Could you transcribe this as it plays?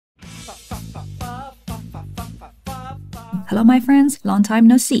Hello, my friends. Long time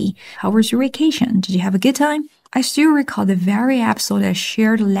no see. How was your vacation? Did you have a good time? I still recall the very episode I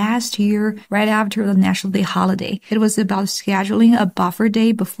shared last year right after the National Day holiday. It was about scheduling a buffer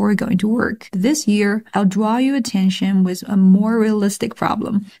day before going to work. This year, I'll draw your attention with a more realistic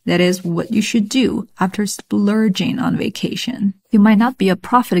problem. That is what you should do after splurging on vacation. You might not be a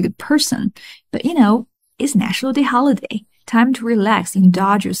profligate person, but it's National Day holiday. Time to relax,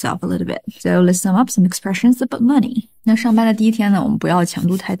 indulge yourself a little bit. So let's sum up some expressions about money. 那上班的第一天呢，我们不要强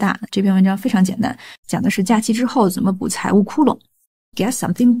度太大。这篇文章非常简单，讲的是假期之后怎么补财务窟窿。Get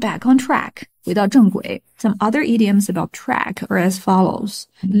something back on track. 回到正轨。Some other idioms about track are as follows.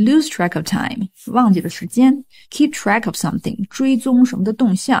 Lose track of time. 忘记了时间。Keep track of something. 追踪什么的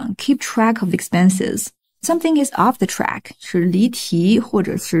动向。Keep track of expenses.Something is off the track 是离题或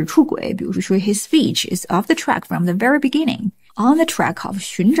者是出轨，比如说 his speech is off the track from the very beginning. On the track of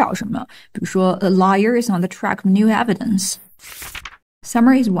寻找什么，比如说 a liar is on the track of new evidence.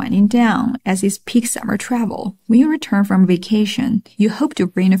 Summer is winding down as is peak summer travel. When you return from vacation, you hope to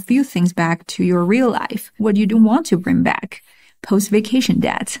bring a few things back to your real life. What you don't want to bring back? Post-vacation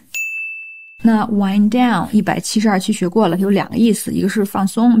debt.那 wind down 172期学过了，有两个意思，一个是放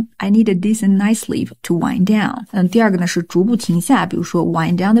松 I need a decent night's sleep to wind down。第二个呢是逐步停下，比如说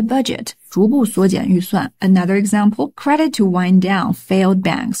wind down the budget， 逐步缩减预算。Another example, credit to wind down failed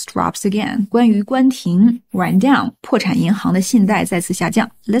banks drops again。关于关停 wind down， 破产银行的信贷再次下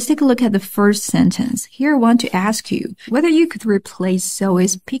降。Let's take a look at the first sentence. Here I want to ask you whether you could replace so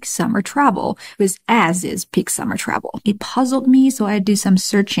is peak summer travel with as is peak summer travel. It puzzled me, so I did some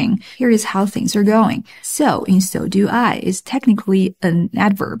searching. Here is how things are going. So in so do I is technically an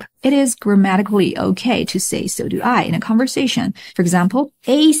adverb. It is grammatically okay to say so do I in a conversation. For example,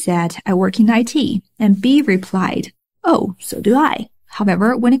 A said, I work in IT, and B replied, oh, so do I.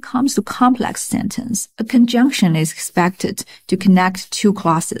 However, when it comes to complex sentence, a conjunction is expected to connect two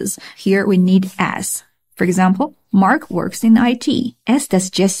clauses. Here we need as. For example, Mark works in IT, as does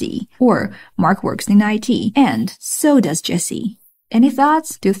Jesse. Or Mark works in IT, and so does Jesse. Any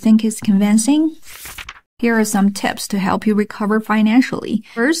thoughts? Do you think it's convincing? Here are some tips to help you recover financially.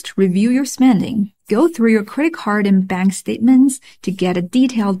 First, review your spending. Go through your credit card and bank statements to get a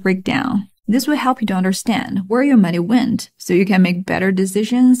detailed breakdown. This will help you to understand where your money went, so you can make better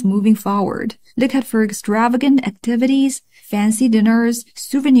decisions moving forward. Look out for extravagant activities, fancy dinners,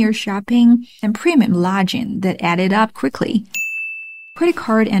 souvenir shopping, and premium lodging that added up quickly.Credit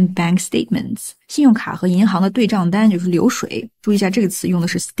card and bank statements. 信用卡和银行的对账单就是流水。注意一下这个词用的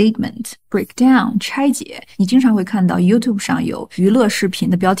是 statement. Breakdown, 拆解。你经常会看到 YouTube 上有娱乐视频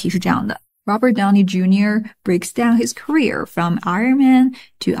的标题是这样的。Robert Downey Jr. breaks down his career from Iron Man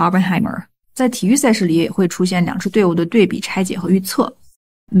to Oppenheimer. 在体育赛事里也会出现两支队伍的对比拆解和预测。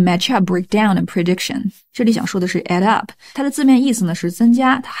Match up, breakdown, and prediction. 这里想说的是 add up. 它的字面意思呢是增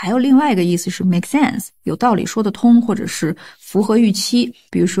加，它还有另外一个意思是 make sense. 有道理，说得通，或者是符合预期。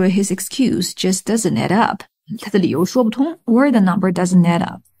比如说 his excuse just doesn't add up. 他的理由说不通 or the number doesn't add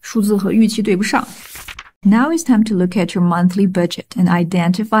up. 数字和预期对不上。Now it's time to look at your monthly budget and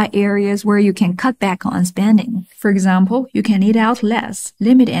identify areas where you can cut back on spending. For example, you can eat out less,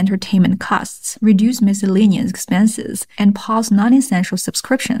 limit entertainment costs, reduce miscellaneous expenses, and pause non-essential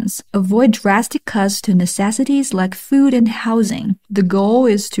subscriptions. Avoid drastic cuts to necessities like food and housing. The goal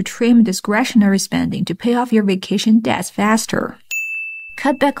is to trim discretionary spending to pay off your vacation debts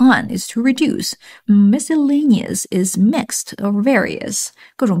faster.Cut back on is to reduce. Miscellaneous is mixed or various.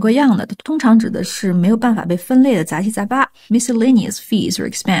 各种各样的，通常指的是没有办法被分类的杂七杂八。Miscellaneous fees or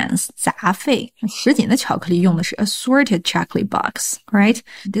expense, 杂费。什锦的巧克力用的是 assorted chocolate box, right?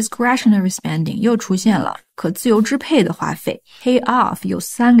 Discretionary spending 又出现了，可自由支配的花费。Pay off 有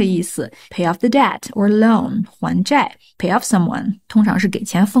三个意思 ，pay off the debt or loan 还债 ，pay off someone 通常是给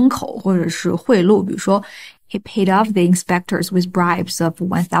钱封口或者是贿赂，比如说。He paid off the inspectors with bribes of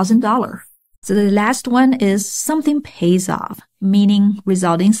 $1,000. So the last one is something pays off, meaning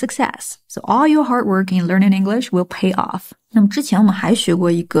resulting success. So all your hard work in learning English will pay off. 那么之前我们还学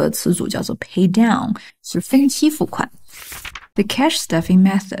过一个词组叫做 pay down, 是分期付款。The cash stuffing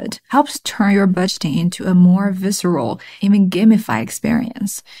method helps turn your budgeting into a more visceral, even gamified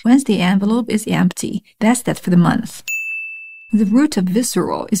experience. Once the envelope is empty, that's that for the month.The root of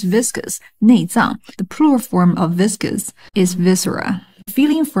visceral is viscous, 内脏. The plural form of viscous is viscera.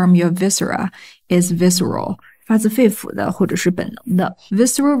 Feeling from your viscera is visceral. 发自肺腑的或者是本能的。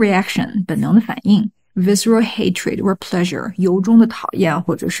Visceral reaction, 本能的反应。Visceral hatred or pleasure, 由衷的讨厌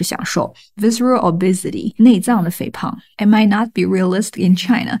或者是享受。Visceral obesity, 内脏的肥胖。It might not be realistic in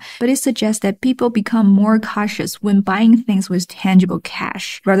China, but it suggests that people become more cautious when buying things with tangible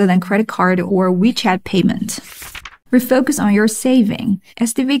cash rather than credit card or WeChat payment. Refocus on your saving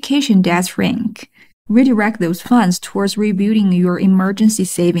as the vacation days shrink. Redirect those funds towards rebuilding your emergency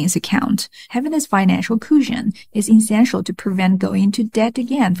savings account. Having this financial cushion is essential to prevent going into debt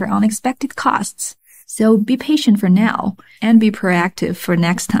again for unexpected costs. So be patient for now and be proactive for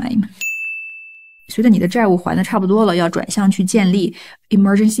next time. 随着你的债务还的差不多了，要转向去建立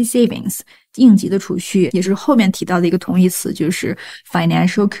emergency savings 应急的储蓄，也是后面提到的一个同义词，就是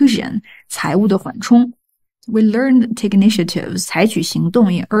financial cushion 财务的缓冲。We learned take initiatives 采取行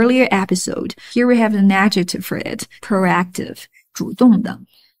动 in earlier episode. Here we have an adjective for it, proactive 主动的。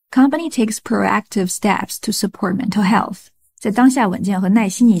Company takes proactive steps to support mental health. 在当下稳健和耐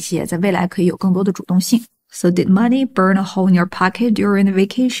心一些，在未来可以有更多的主动性。So did money burn a hole in your pocket during the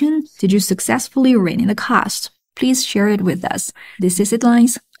vacation? Did you successfully rein in the cost? Please share it with us. This is It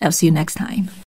Lines. I'll see you next time.